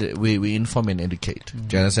 I said we inform and educate.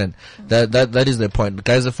 Do you understand? That is the point,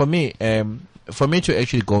 guys. For me to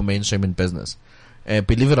actually go mainstream in business,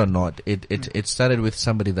 believe it or not, it started with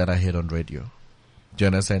somebody that I heard on radio. Do you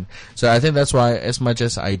understand? So I think that's why, as much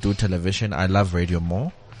as I do television, I love radio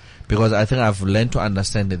more. Because I think I've learned to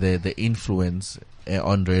understand the influence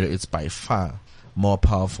on radio. It's by far more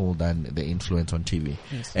powerful than the influence on TV.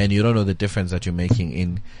 Yes. And you don't know the difference that you're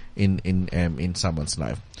making in someone's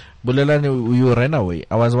life. Bulelani, you ran away.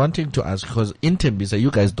 I was wanting to ask, because in Tembisa, you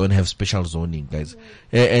guys don't have special zoning, guys.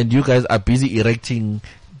 And you guys are busy erecting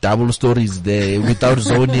double stories there without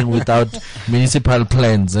zoning, without municipal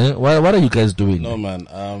plans. What are you guys doing? No, man.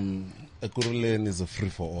 Ekurhuleni is a free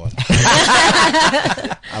for all.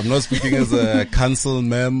 I'm not speaking as a council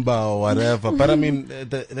member or whatever, but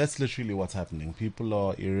that's literally what's happening. People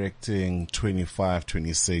are erecting 25,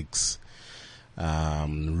 26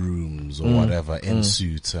 rooms or whatever, in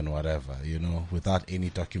suits and whatever, without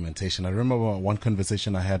any documentation. I remember one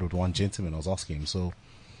conversation I had with one gentleman. I was asking him, so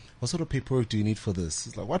what sort of paperwork do you need for this?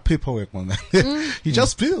 He's like, what paperwork, man? You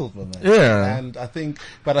just build, man. Yeah. And I think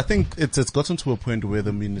it's gotten to a point where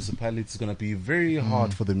the municipality is going to be very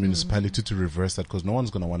hard for the municipality to reverse that, because no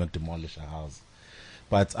one's going to want to demolish a house.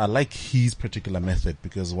 But I like his particular method,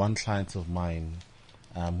 because one client of mine,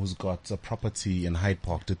 who's got a property in Hyde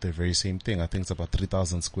Park, did the very same thing. I think it's about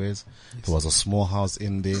 3,000 squares. Yes. There was a small house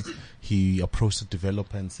in there. He approached the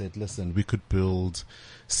developer and said, listen, we could build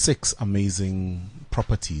 6 amazing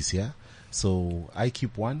properties here. So I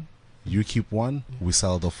keep 1, you keep 1, we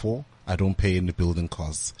sell the 4. I don't pay any building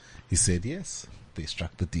costs. He said yes. They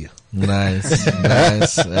struck the deal. Nice.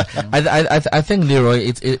 I think,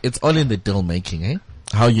 Leroy, it's all in the deal making, eh?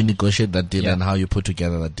 How you negotiate that deal and how you put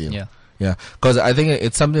together that deal. Yeah. Yeah, because I think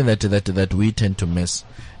it's something that we tend to miss.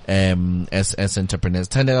 as entrepreneurs.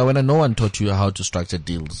 Thandeka, when no one taught you how to structure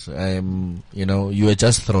deals, you were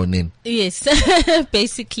just thrown in. Yes,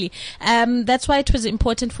 basically. That's why it was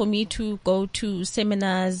important for me to go to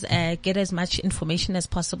seminars, get as much information as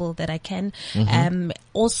possible that I can.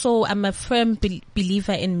 Also, I'm a firm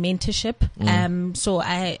believer in mentorship. So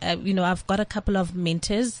I've got a couple of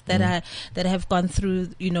mentors that have gone through,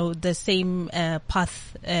 the same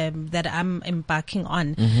path that I'm embarking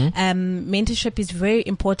on. Mentorship is very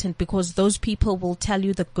important because those people will tell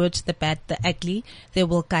you the good, the bad, the ugly. They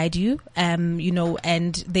will guide you, and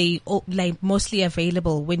they mostly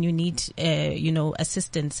available when you need,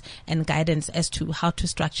 assistance and guidance as to how to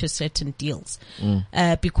structure certain deals.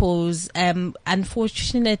 Because,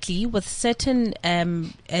 unfortunately, with certain,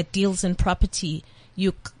 deals in property,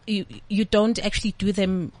 you don't actually do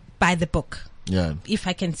them by the book. Yeah. If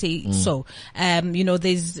I can say so.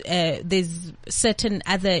 There's certain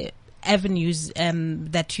other avenues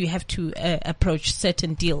that you have to approach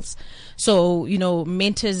certain deals. So,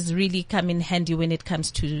 mentors really come in handy when it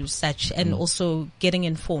comes to such, and also getting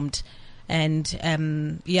informed and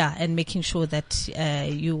and making sure that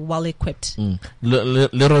you're well equipped.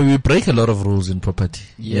 Leroy, we break a lot of rules in property.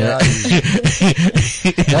 Yeah.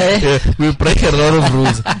 We break a lot of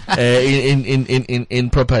rules in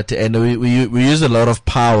property, and we use a lot of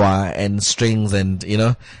power and strings and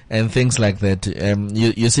and things like that.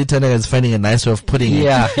 You see, Thandeka is finding a nice way of putting it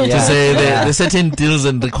to say the certain deals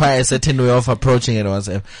and require a certain way of approaching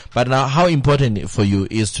it. But now, how important for you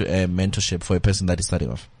is to mentorship for a person that is starting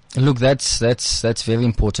off? Look, that's very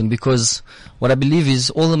important, because what I believe is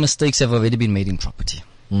all the mistakes have already been made in property.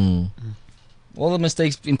 All the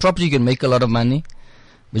mistakes in property, you can make a lot of money,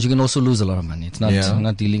 but you can also lose a lot of money. It's not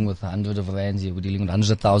not dealing with hundreds of rands, you're dealing with hundreds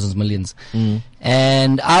of thousands, millions.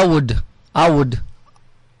 And I would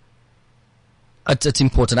it's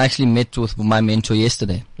important. I actually met with my mentor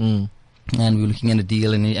yesterday. And we were looking at a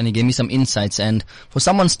deal, and he gave me some insights. And for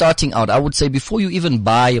someone starting out, I would say, before you even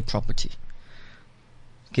buy a property,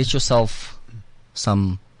 get yourself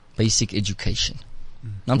some basic education.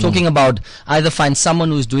 I'm talking about either find someone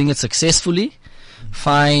who's doing it successfully,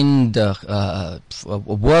 find a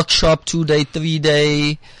workshop, 2-day,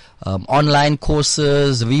 3-day, online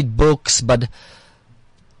courses, read books, but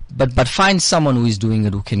find someone who is doing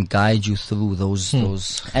it, who can guide you through those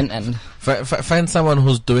and find someone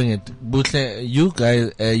who's doing it. Butle, you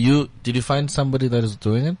guys, did you find somebody that is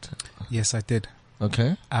doing it? Yes, I did.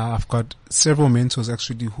 Okay. I've got several mentors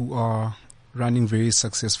actually who are running very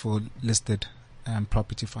successful listed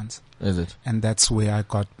property funds. Is it? And that's where I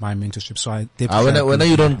got my mentorship. So I definitely. When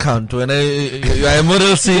you don't count, you are a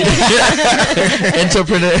model C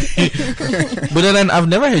entrepreneur. But then I've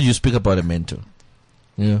never heard you speak about a mentor.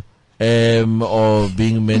 Or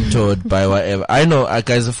being mentored by whatever. I know,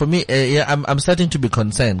 guys. For me, I'm starting to be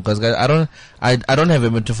concerned because guys, I don't have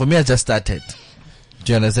a mentor. For me, I just started.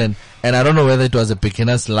 Do you understand? And I don't know whether it was a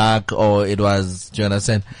beginner's luck or it was, do you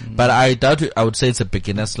understand? But I doubt it. I would say it's a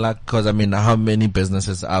beginner's luck, because how many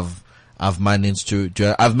businesses I've managed to,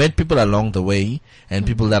 I've met people along the way, and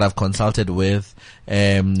people that I've consulted with,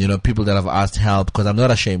 people that I've asked help, because I'm not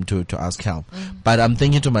ashamed to ask help. But I'm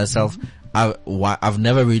thinking to myself, I've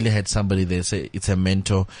never really had somebody they say it's a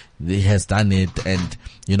mentor, he has done it, and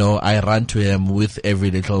I run to him with every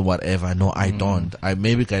little whatever. No, I don't.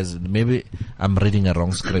 Maybe I'm reading a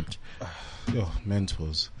wrong script.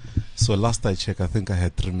 Mentors. So last I checked, I think I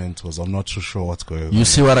had 3 mentors. I'm not too sure what's going on. You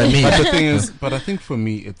see what I mean? But the thing is, I think for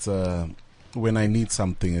me, it's when I need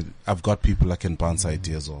something, I've got people I can bounce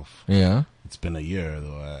ideas off. Yeah. It's been a year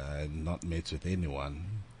though. I've not met with anyone.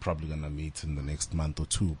 Probably gonna meet in the next month or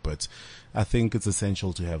 2, but I think it's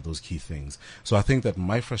essential to have those key things. So I think that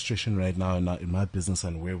my frustration right now in my business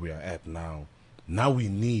and where we are at now we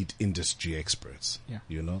need industry experts.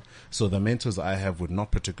 So the mentors I have would not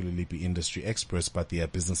particularly be industry experts, but they are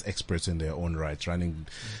business experts in their own right, running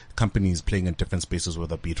companies, playing in different spaces,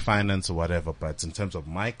 whether be it finance or whatever. But in terms of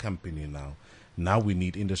my company now we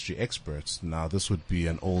need industry experts. Now, this would be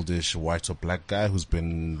an oldish white or black guy who's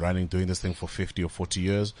been doing this thing for 50 or 40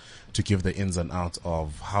 years to give the ins and outs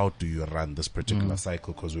of how do you run this particular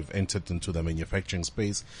cycle, because we've entered into the manufacturing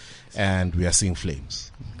space and we are seeing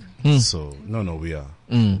flames. So, we are.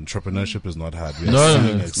 Entrepreneurship is not hard. We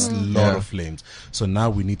are seeing a lot of flames. So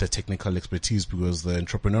now we need the technical expertise, because the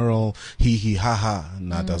entrepreneurial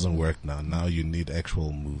doesn't work now. Now you need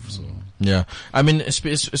actual moves. So. Yeah. I mean,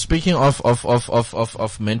 speaking of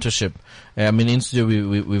mentorship, in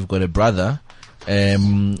studio we've got a brother,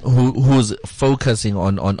 who's focusing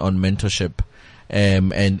on mentorship.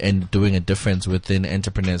 and doing a difference within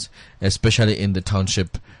entrepreneurs, especially in the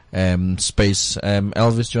township space.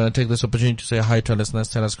 Elvis, do you want to take this opportunity to say hi to our listeners?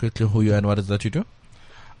 Tell us quickly who you are and what is that you do?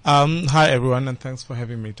 Hi everyone, and thanks for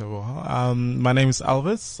having me, Tabo. My name is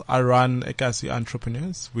Elvis. I run Ekasi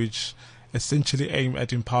Entrepreneurs, which essentially aim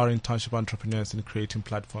at empowering township entrepreneurs and creating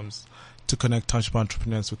platforms to connect township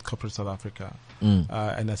entrepreneurs with corporate South Africa,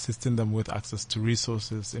 and assisting them with access to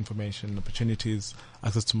resources, information, opportunities,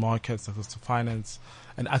 access to markets, access to finance,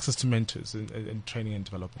 and access to mentors in training and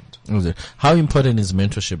development. Okay. How important is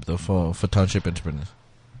mentorship though for township entrepreneurs?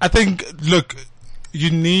 I think, look, you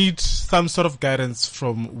need some sort of guidance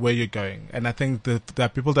from where you're going. And I think that there are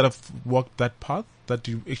people that have walked that path that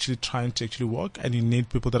you're actually trying to actually walk, and you need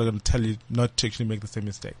people that are going to tell you not to actually make the same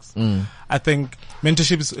mistakes. I think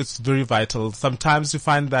mentorship is very vital. Sometimes you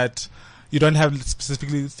find that you don't have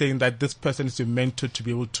specifically saying that this person is your mentor to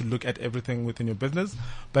be able to look at everything within your business,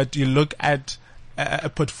 but you look at a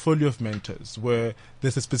portfolio of mentors where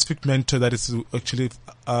there's a specific mentor that is actually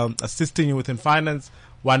assisting you within finance,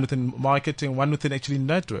 one within marketing, one within actually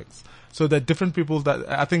networks. So there are different people that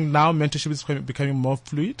I think now mentorship is becoming more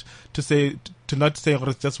fluid to not say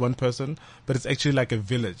it's just one person, but it's actually like a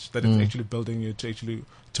village that is actually building you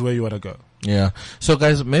to where you want to go. Yeah. So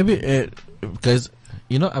guys, maybe,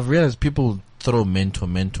 I've realized people throw mentor,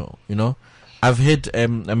 I've heard,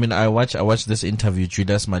 I watched this interview,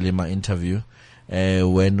 Julius Malema interview,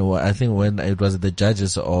 when it was the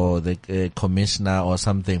judges or the commissioner or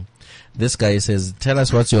something. This guy says, tell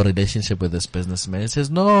us what's your relationship with this businessman. He says,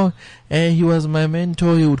 no, he was my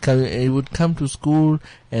mentor. He would come to school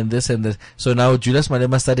and this and this. So now Julius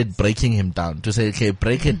Malema started breaking him down to say, okay,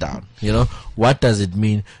 break it down. What does it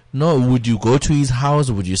mean? No, would you go to his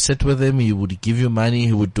house? Would you sit with him? He would give you money.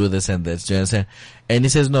 He would do this and this. Do you understand? And he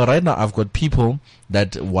says, no, right now I've got people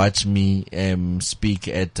that watch me speak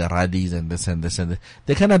at rallies and this and this and this.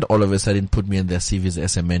 They cannot all of a sudden put me in their CVs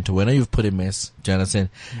as a mentor. When you've put him as, do you understand?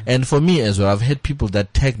 And for me as well, I've had people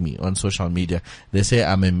that tag me on social media. They say they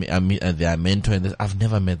are mentor and this. I've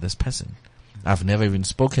never met this person. I've never even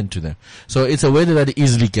spoken to them. So it's a word that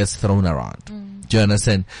easily gets thrown around. Do you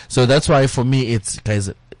understand? So that's why for me it's,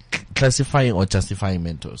 guys, classifying or justifying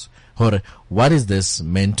mentors. Or what is this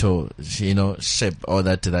mentor, shape or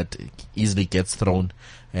that easily gets thrown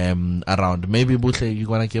around? Maybe Butle, you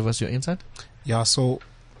want to give us your insight? Yeah, so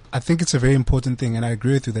I think it's a very important thing, and I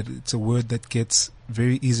agree with you that it's a word that gets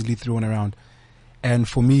very easily thrown around. And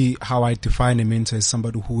for me, how I define a mentor is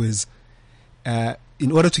somebody who is,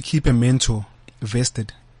 in order to keep a mentor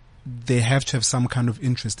vested, they have to have some kind of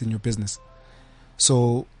interest in your business.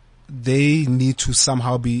 So they need to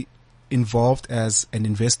somehow be involved as an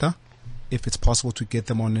investor, if it's possible to get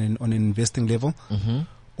them on an investing level,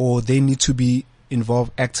 or they need to be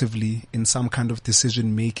involved actively in some kind of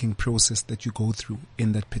decision-making process that you go through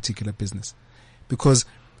in that particular business. Because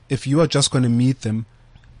if you are just going to meet them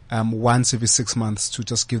once every 6 months to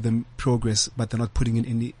just give them progress, but they're not putting in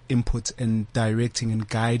any input and directing and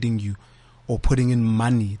guiding you, or putting in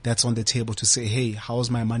money that's on the table to say, hey, how's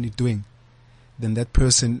my money doing? Then that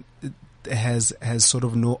person has sort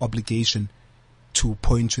of no obligation to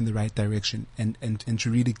point you in the right direction and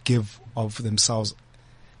to really give of themselves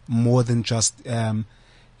more than just, hey,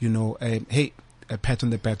 a pat on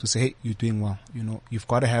the back to say, hey, you're doing well. You've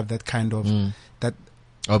got to have that kind of, that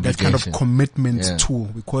kind of commitment tool.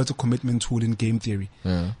 We call it a commitment tool in game theory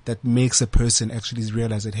that makes a person actually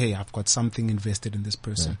realize that, hey, I've got something invested in this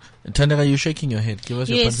person. Tandera, you're shaking your head. Give us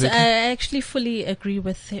your point. Yes, I actually fully agree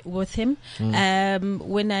with him.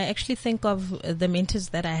 When I actually think of the mentors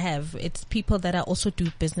that I have, it's people that I also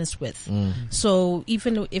do business with. So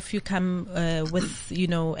even if you come with,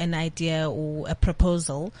 an idea or a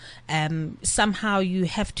proposal, somehow you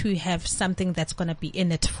have to have something that's going to be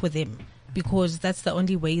in it for them, because that's the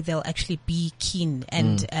only way they'll actually be keen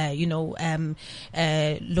and,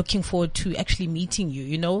 looking forward to actually meeting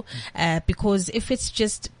you, because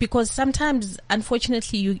because sometimes,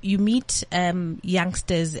 unfortunately, you meet,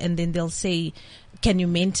 youngsters and then they'll say, can you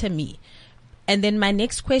mentor me? And then my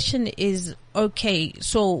next question is, okay,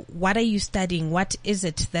 so what are you studying? What is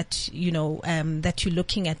it that, that you're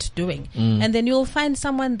looking at doing? And then you'll find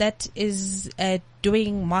someone that is,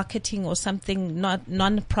 doing marketing or something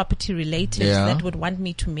non-property related that would want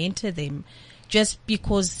me to mentor them, just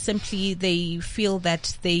because simply they feel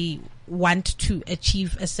that they want to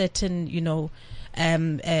achieve a certain,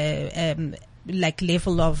 like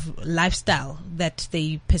level of lifestyle that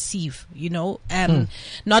they perceive,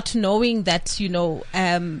 not knowing that,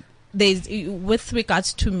 there's, with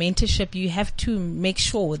regards to mentorship, you have to make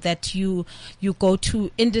sure that you go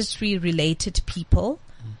to industry related people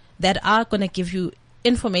that are going to give you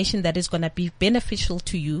information that is going to be beneficial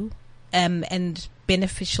to you, and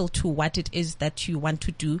beneficial to what it is that you want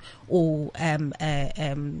to do or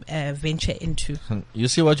venture into. You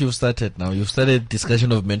see what you've started now. You've started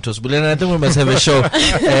discussion of mentors. But I think we must have a show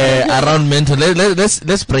around mentor.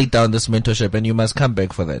 Let's break down this mentorship, and you must come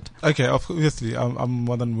back for that. Okay, obviously, I'm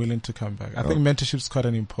more than willing to come back. I think mentorship is quite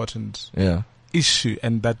an important issue,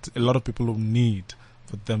 and that a lot of people will need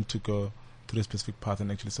for them to go through a specific path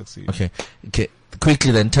and actually succeed. Okay.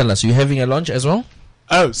 Quickly then, tell us, you're having a launch as well?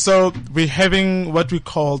 Oh, so we're having what we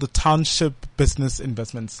call the Township Business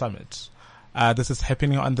Investment Summit. This is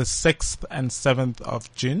happening on the 6th and 7th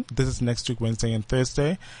of June. This is next week, Wednesday and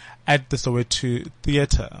Thursday, at the Soweto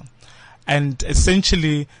Theatre. And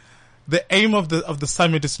essentially, the aim of the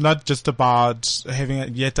summit is not just about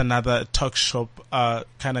having yet another talk shop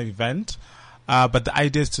kind of event, but the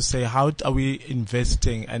idea is to say, how are we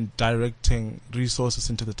investing and directing resources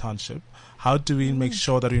into the township? How do we make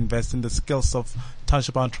sure that we invest in the skills of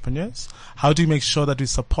township entrepreneurs? How do we make sure that we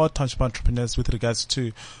support township entrepreneurs with regards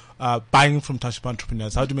to buying from township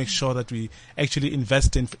entrepreneurs? How do we make sure that we actually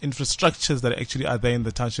invest in infrastructures that actually are there in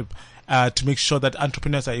the township to make sure that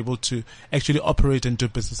entrepreneurs are able to actually operate and do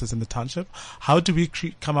businesses in the township? How do we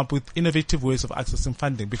come up with innovative ways of accessing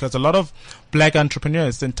funding? Because a lot of black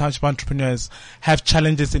entrepreneurs and township entrepreneurs have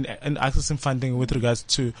challenges in accessing funding with regards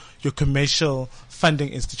to your commercial funding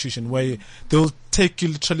institution, where they'll take you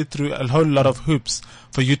literally through a whole lot of hoops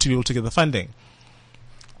for you to be able to get the funding.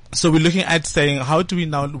 So we're looking at saying, how do we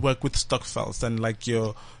now work with Stokvels and like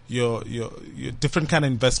your different kind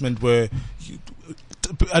of investment where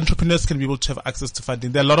entrepreneurs can be able to have access to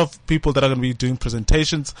funding? There are a lot of people that are going to be doing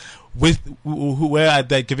presentations where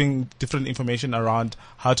they're giving different information around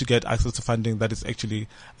how to get access to funding that is actually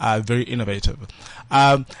very innovative.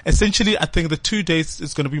 Essentially, I think the 2 days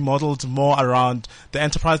is going to be modeled more around the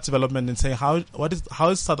enterprise development and saying how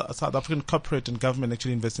is South African corporate and government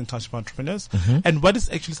actually investing in township entrepreneurs, and what is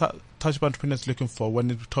actually township entrepreneurs looking for when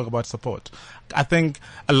we talk about support. I think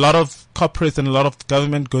a lot of corporates and a lot of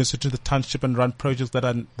government goes into the township and run projects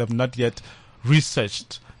that they've not yet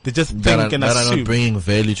researched. They just think and assume. That are not bringing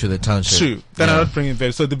value to the township. True. That are not bringing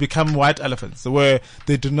value. So they become white elephants, where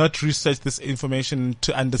they do not research this information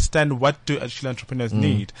to understand what do actually entrepreneurs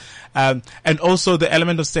need. And also the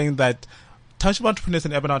element of saying that township entrepreneurs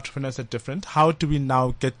and urban entrepreneurs are different. How do we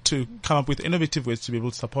now get to come up with innovative ways to be able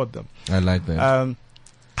to support them? I like that.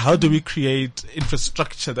 How do we create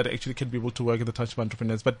infrastructure that actually can be able to work with the township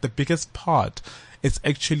entrepreneurs? But the biggest part is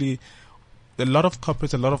actually a lot of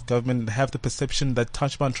corporates, a lot of government have the perception that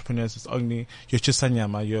township entrepreneurs is only your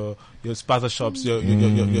chisanyama, your spaza shops, your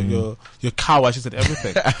car washes and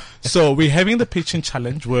everything. So we're having the pitching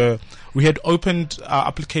challenge where we had opened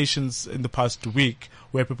applications in the past week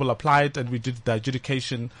where people applied and we did the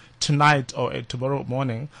adjudication tonight or tomorrow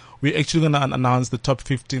morning. We're actually going to announce the top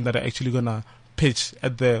 15 that are actually going to pitch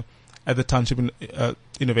at the township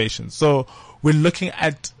innovation. So we're looking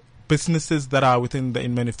at businesses that are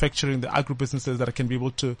in manufacturing, the agro businesses that can be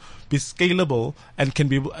able to be scalable and can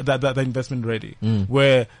be that investment ready,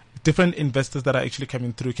 where different investors that are actually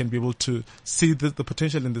coming through can be able to see the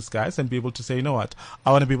potential in these guys and be able to say, you know what,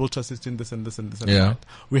 I want to be able to assist in this and this and this and that.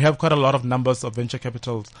 We have quite a lot of numbers of venture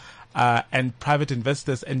capitals and private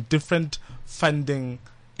investors and different funding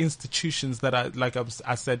institutions that are, like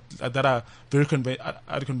I said, that are very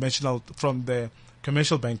unconventional from the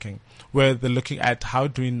commercial banking, where they're looking at how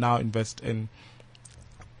do we now invest in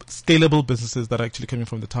scalable businesses that are actually coming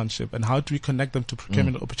from the township, and how do we connect them to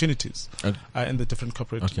procurement opportunities in the different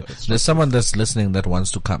corporate. There's someone that's listening that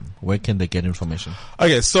wants to come. Where can they get information?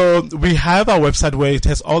 Okay, so we have our website where it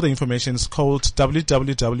has all the information. It's called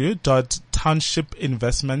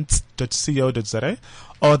www.townshipinvestments.co.za,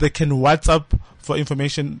 or they can WhatsApp for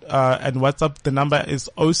information, and WhatsApp, the number is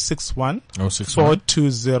 061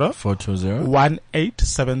 420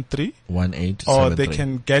 1873, or they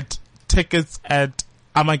can get tickets at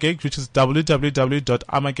Amagig, which is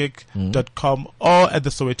www.amagig.com, or at the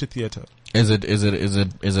Soweto Theatre. Is it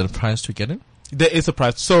a price to get in? There is a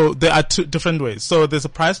price. So there are two different ways. So there's a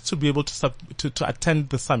price to be able to attend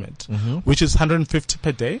the summit, which is 150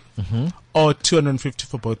 per day, or 250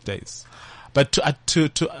 for both days. But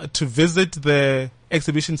to visit the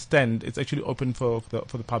exhibition stand, it's actually open for the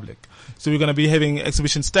public. So we're going to be having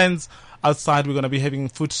exhibition stands outside. We're going to be having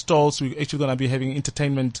food stalls. We're actually going to be having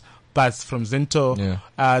entertainment bus from Zinto.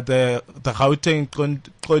 The Gauteng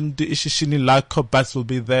Qondi Ishishini Lako bus will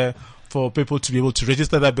be there for people to be able to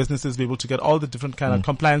register their businesses, be able to get all the different kind of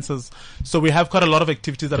compliances. So we have quite a lot of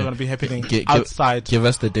activities that are going to be happening outside. Give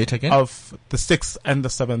us the date again. Of the 6th and the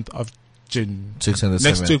 7th of June. 6th and the 7th.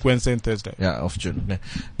 Next week, Wednesday and Thursday. Yeah, of June. Yeah.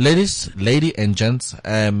 Lady and gents,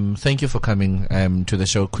 thank you for coming to the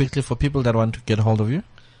show. Quickly, for people that want to get hold of you.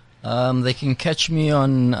 They can catch me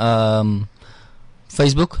on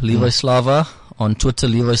Facebook, Leroy Slava, on Twitter,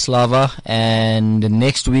 Leroy Slava, and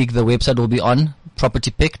next week the website will be on Property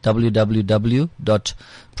Pick,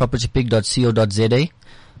 www.propertypick.co.za.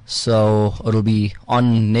 So it'll be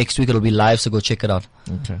on next week. It'll be live, so go check it out.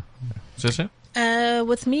 Okay. Sisha?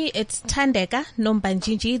 With me, it's Thandeka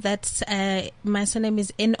Nombanjinji. That's my surname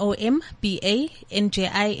is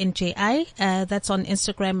NOMBANJINJI. That's on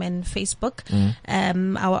Instagram and Facebook.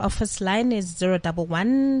 Our office line is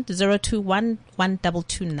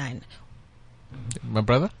 011-021-1229. My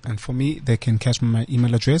brother? And for me, they can catch my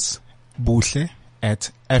email address,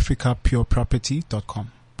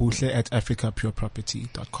 buhle@africapureproperty.com.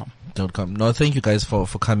 buhle@africapureproperty.com. No, thank you guys for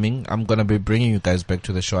coming. I'm going to be bringing you guys back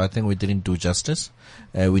to the show. I think we didn't do justice.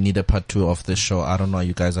 We need a part 2 of the show. I don't know, are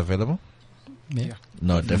you guys available? Yeah.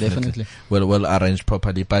 No, definitely. We'll arrange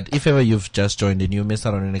properly. But if ever you've just joined in, you missed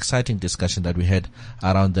out on an exciting discussion that we had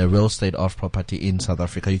around the real estate of property in South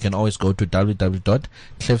Africa. You can always go to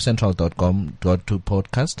www.cliffcentral.com, go to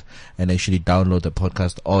podcast, and actually download the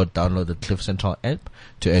podcast or download the Cliff Central app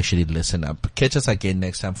to actually listen up. Catch us again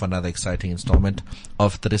next time for another exciting installment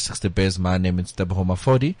of 360 Bears. My name is Teboho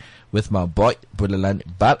Mafodi with my boy Bulelani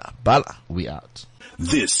Bala. We out.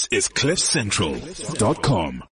 This is CliffCentral.com.